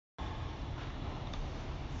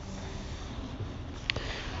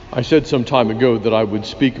I said some time ago that I would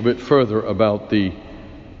speak a bit further about the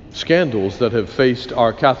scandals that have faced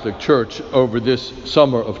our Catholic Church over this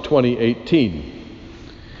summer of 2018.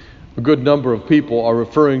 A good number of people are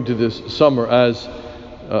referring to this summer as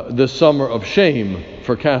the summer of shame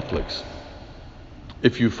for Catholics.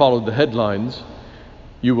 If you followed the headlines,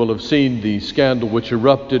 you will have seen the scandal which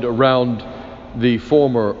erupted around the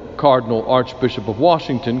former Cardinal Archbishop of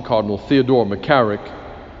Washington, Cardinal Theodore McCarrick,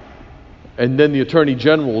 and then the Attorney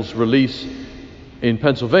General's release in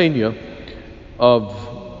Pennsylvania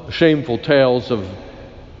of shameful tales of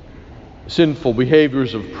sinful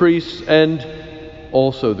behaviors of priests, and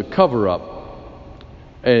also the cover-up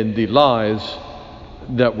and the lies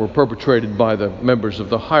that were perpetrated by the members of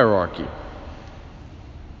the hierarchy.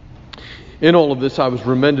 In all of this, I was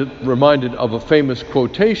reminded of a famous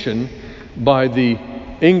quotation by the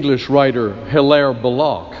English writer Hilaire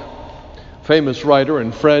Belloc, famous writer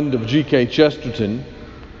and friend of G.K. Chesterton,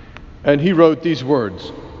 and he wrote these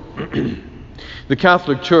words: "The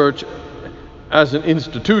Catholic Church as an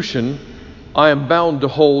institution I am bound to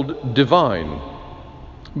hold divine,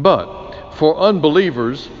 but for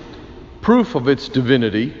unbelievers, proof of its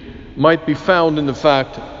divinity might be found in the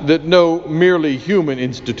fact that no merely human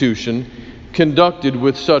institution conducted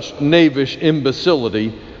with such knavish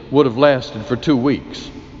imbecility would have lasted for 2 weeks."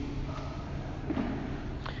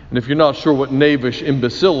 And if you're not sure what knavish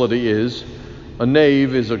imbecility is, a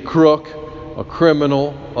knave is a crook, a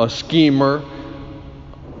criminal, a schemer,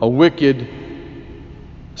 a wicked,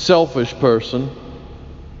 selfish person,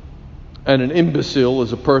 and an imbecile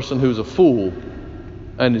is a person who's a fool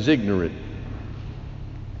and is ignorant.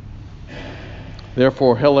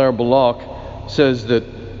 Therefore, Hilaire Belloc says that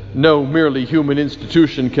no merely human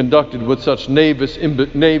institution conducted with such knavish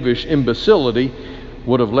imbecility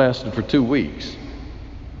would have lasted for 2 weeks.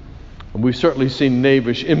 And we've certainly seen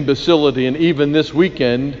knavish imbecility, and even this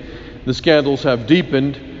weekend the scandals have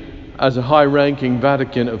deepened, as a high-ranking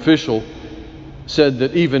Vatican official said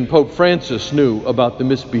that even Pope Francis knew about the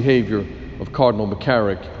misbehavior of Cardinal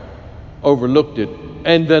McCarrick, overlooked it,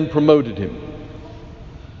 and then promoted him.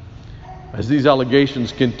 As these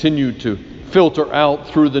allegations continue to filter out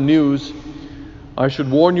through the news, I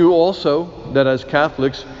should warn you also that as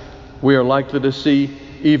Catholics we are likely to see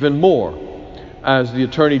even more, as the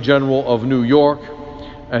Attorney General of New York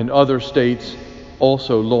and other states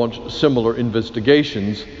also launched similar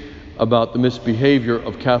investigations about the misbehavior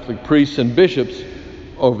of Catholic priests and bishops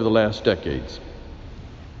over the last decades.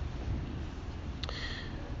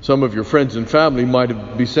 Some of your friends and family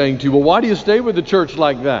might be saying to you, well, why do you stay with the church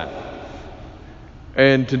like that?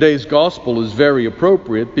 And today's gospel is very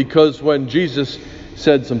appropriate, because when Jesus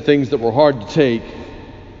said some things that were hard to take,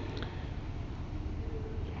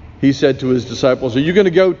 he said to his disciples, "Are you going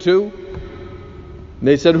to go too?" And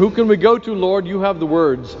they said, "Who can we go to, Lord? You have the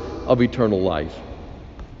words of eternal life."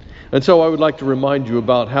 And so I would like to remind you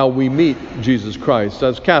about how we meet Jesus Christ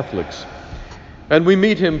as Catholics. And we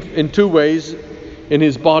meet him in 2 ways: in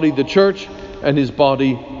his body, the church, and his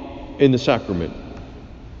body in the sacrament.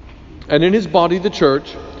 And in his body, the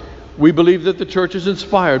church, we believe that the church is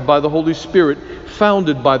inspired by the Holy Spirit,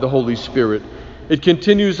 founded by the Holy Spirit.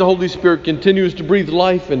 The Holy Spirit continues to breathe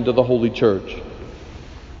life into the Holy Church.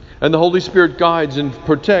 And the Holy Spirit guides and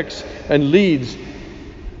protects and leads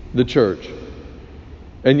the church.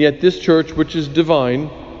 And yet this church, which is divine,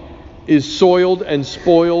 is soiled and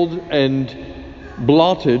spoiled and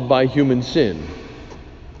blotted by human sin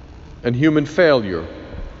and human failure,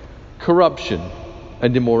 corruption,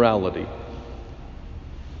 and immorality.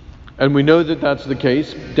 And we know that that's the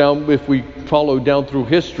case. If we follow down through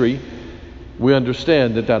history, we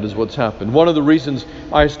understand that that is what's happened. One of the reasons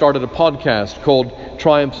I started a podcast called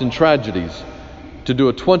Triumphs and Tragedies, to do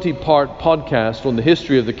a 20-part podcast on the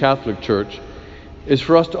history of the Catholic Church, is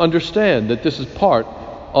for us to understand that this is part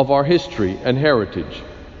of our history and heritage.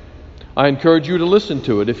 I encourage you to listen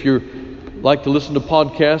to it. If you like to listen to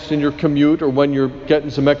podcasts in your commute or when you're getting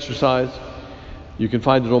some exercise, you can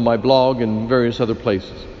find it on my blog and various other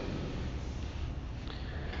places.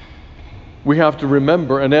 We have to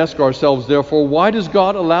remember and ask ourselves, therefore, why does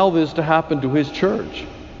God allow this to happen to his church?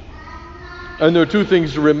 And there are 2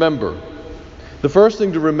 things to remember. The first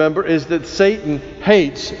thing to remember is that Satan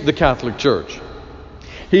hates the Catholic Church.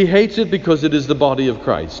 He hates it because it is the body of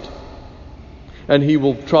Christ. And he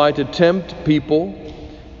will try to tempt people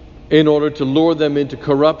in order to lure them into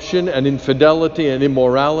corruption and infidelity and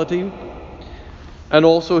immorality. And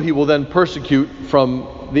also he will then persecute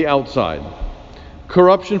from the outside.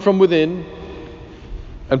 Corruption from within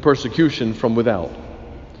and persecution from without.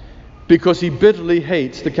 Because he bitterly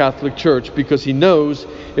hates the Catholic Church, because he knows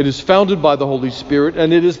it is founded by the Holy Spirit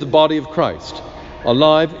and it is the body of Christ.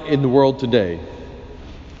 alive in the world today.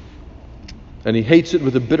 And he hates it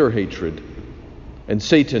with a bitter hatred. And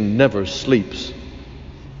Satan never sleeps.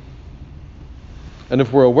 And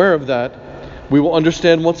if we're aware of that, we will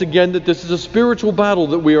understand once again that this is a spiritual battle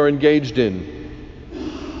that we are engaged in.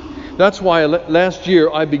 That's why last year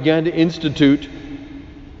I began to institute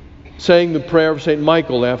saying the prayer of St.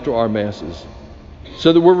 Michael after our Masses,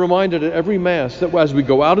 so that we're reminded at every Mass that as we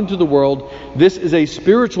go out into the world, this is a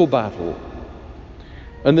spiritual battle,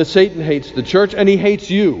 and that Satan hates the church, and he hates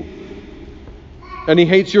you, and he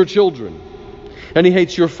hates your children, and he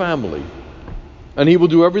hates your family, and he will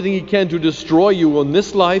do everything he can to destroy you in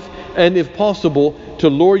this life, and if possible, to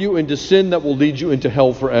lure you into sin that will lead you into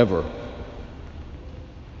hell forever.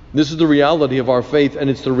 This is the reality of our faith, and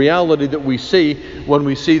it's the reality that we see when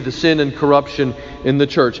we see the sin and corruption in the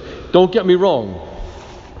church. Don't get me wrong.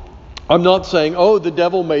 I'm not saying, oh, the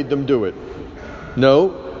devil made them do it.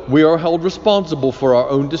 No, we are held responsible for our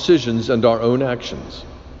own decisions and our own actions.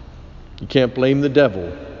 You can't blame the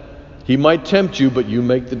devil. He might tempt you, but you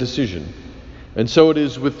make the decision. And so it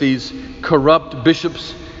is with these corrupt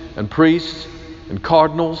bishops and priests and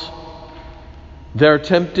cardinals. They're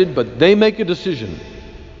tempted, but they make a decision.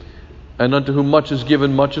 And unto whom much is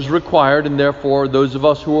given, much is required, and therefore those of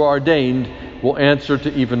us who are ordained will answer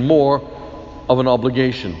to even more of an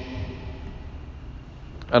obligation.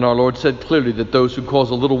 And our Lord said clearly that those who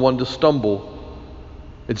cause a little one to stumble,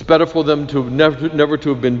 it's better for them to never to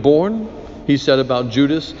have been born, he said about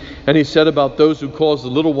Judas, and he said about those who cause the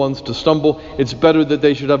little ones to stumble, it's better that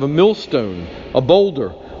they should have a millstone, a boulder,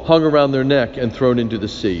 hung around their neck and thrown into the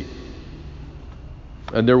sea.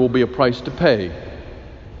 And there will be a price to pay.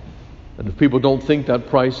 And if people don't think that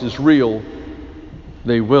price is real,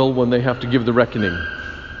 they will when they have to give the reckoning.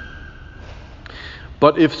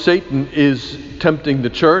 But if Satan is tempting the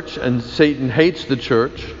church and Satan hates the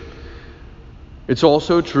church, it's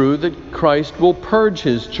also true that Christ will purge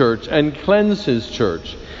his church and cleanse his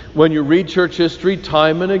church. When you read church history,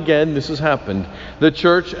 time and again this has happened. The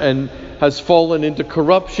church has fallen into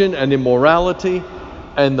corruption and immorality,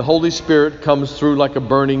 and the Holy Spirit comes through like a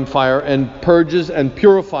burning fire and purges and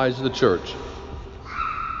purifies the church.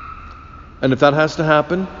 And if that has to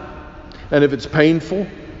happen, and if it's painful,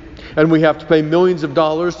 and we have to pay millions of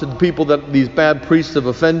dollars to the people that these bad priests have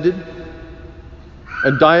offended,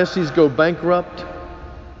 and dioceses go bankrupt,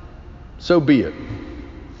 so be it.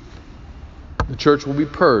 The church will be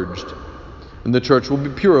purged, and the church will be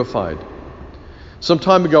purified. Some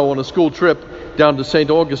time ago on a school trip down to St.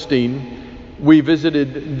 Augustine, we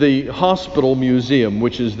visited the hospital museum,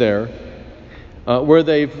 which is there, where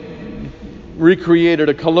they've recreated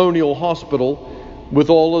a colonial hospital with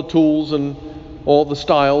all the tools and all the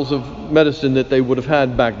styles of medicine that they would have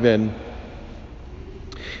had back then.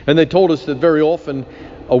 And they told us that very often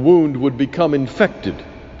a wound would become infected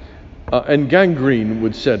and gangrene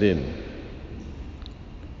would set in.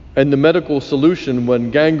 And the medical solution when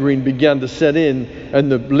gangrene began to set in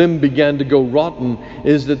and the limb began to go rotten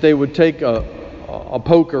is that they would take a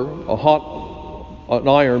poker,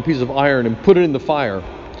 an piece of iron, and put it in the fire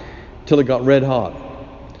till it got red hot.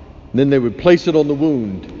 And then they would place it on the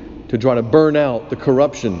wound to try to burn out the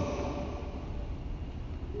corruption.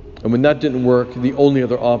 And when that didn't work, the only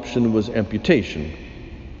other option was amputation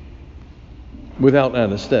without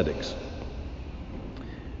anesthetics.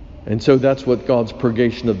 And so that's what God's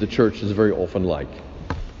purgation of the church is very often like.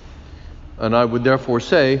 And I would therefore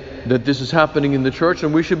say that this is happening in the church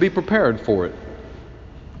and we should be prepared for it.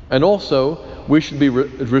 And also, we should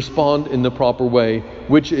respond in the proper way,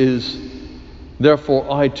 which is,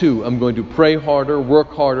 therefore I too am going to pray harder,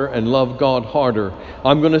 work harder, and love God harder.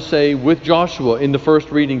 I'm going to say with Joshua in the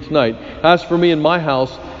first reading tonight, as for me and my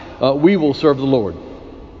house, we will serve the Lord.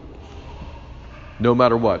 No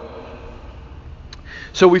matter what.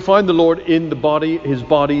 So we find the Lord in the body, his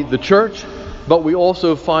body, the church, but we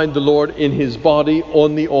also find the Lord in his body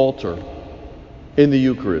on the altar, in the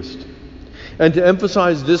Eucharist. And to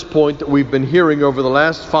emphasize this point that we've been hearing over the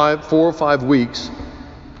last 4 or 5 weeks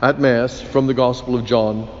at Mass from the Gospel of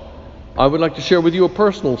John, I would like to share with you a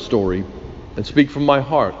personal story and speak from my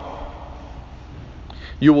heart.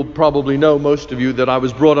 You will probably know, most of you, that I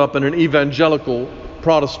was brought up in an evangelical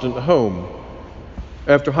Protestant home.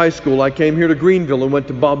 After high school, I came here to Greenville and went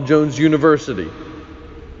to Bob Jones University,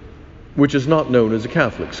 which is not known as a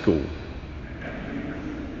Catholic school.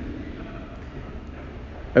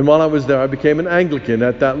 And while I was there, I became an Anglican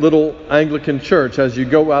at that little Anglican church. As you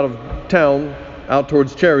go out of town, out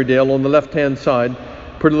towards Cherrydale, on the left-hand side,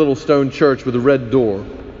 pretty little stone church with a red door.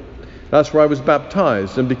 That's where I was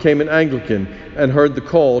baptized and became an Anglican and heard the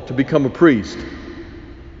call to become a priest.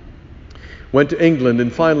 Went to England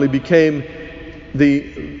and finally became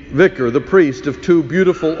vicar, the priest of two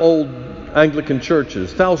beautiful old Anglican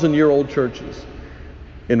churches, 1,000-year-old churches,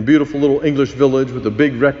 in a beautiful little English village with a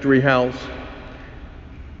big rectory house.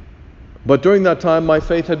 But during that time, my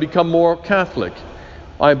faith had become more Catholic.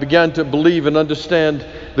 I began to believe and understand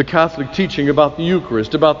the Catholic teaching about the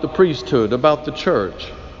Eucharist, about the priesthood, about the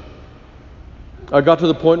church. I got to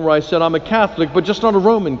the point where I said, I'm a Catholic, but just not a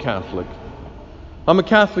Roman Catholic. I'm a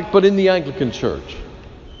Catholic, but in the Anglican Church.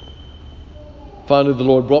 Finally, the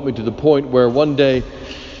Lord brought me to the point where one day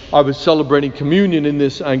I was celebrating communion in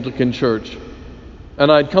this Anglican church,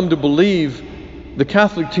 and I'd come to believe the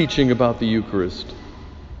Catholic teaching about the Eucharist.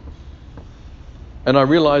 And I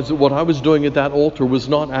realized that what I was doing at that altar was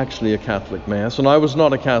not actually a Catholic Mass, and I was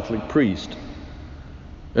not a Catholic priest.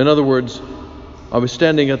 In other words, I was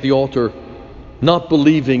standing at the altar not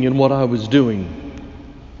believing in what I was doing.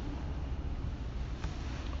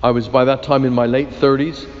 I was by that time in my late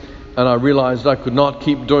 30s, and I realized I could not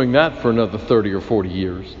keep doing that for another 30 or 40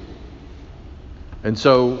 years. And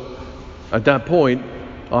so, at that point,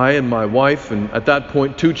 I and my wife, and at that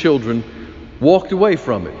point 2 children, walked away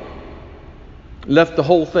from it. Left the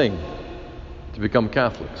whole thing to become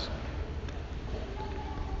Catholics.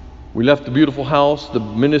 We left the beautiful house, the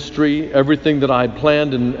ministry, everything that I had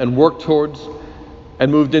planned and worked towards,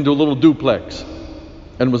 and moved into a little duplex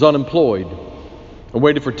and was unemployed and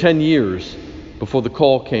waited for 10 years before the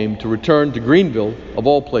call came to return to Greenville, of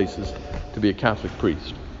all places, to be a Catholic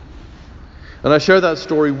priest. And I share that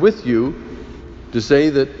story with you to say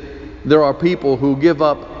that there are people who give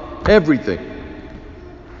up everything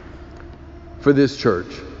for this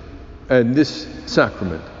church and this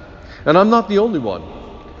sacrament. And I'm not the only one.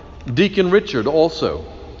 Deacon Richard also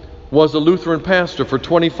was a Lutheran pastor for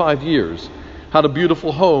 25 years, had a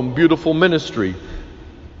beautiful home, beautiful ministry,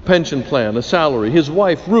 pension plan, a salary. His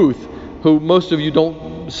wife, Ruth, who most of you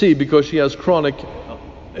don't see because she has chronic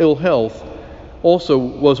ill health, also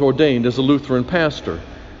was ordained as a Lutheran pastor.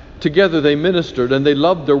 Together they ministered, and they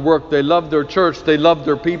loved their work, they loved their church, they loved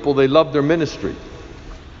their people, they loved their ministry.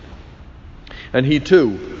 And he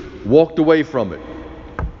too walked away from it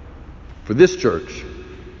for this church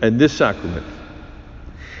and this sacrament.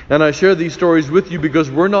 And I share these stories with you because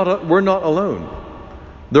we're not alone.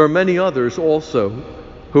 There are many others also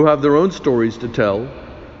who have their own stories to tell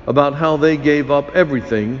about how they gave up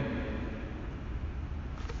everything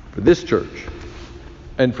for this church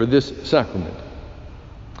and for this sacrament.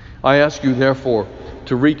 I ask you, therefore,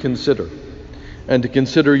 to reconsider and to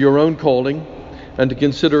consider your own calling and to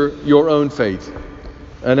consider your own faith,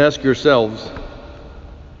 and ask yourselves,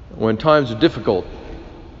 when times are difficult,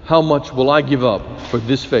 how much will I give up for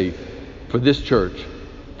this faith, for this church,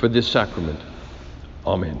 for this sacrament?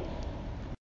 Amen.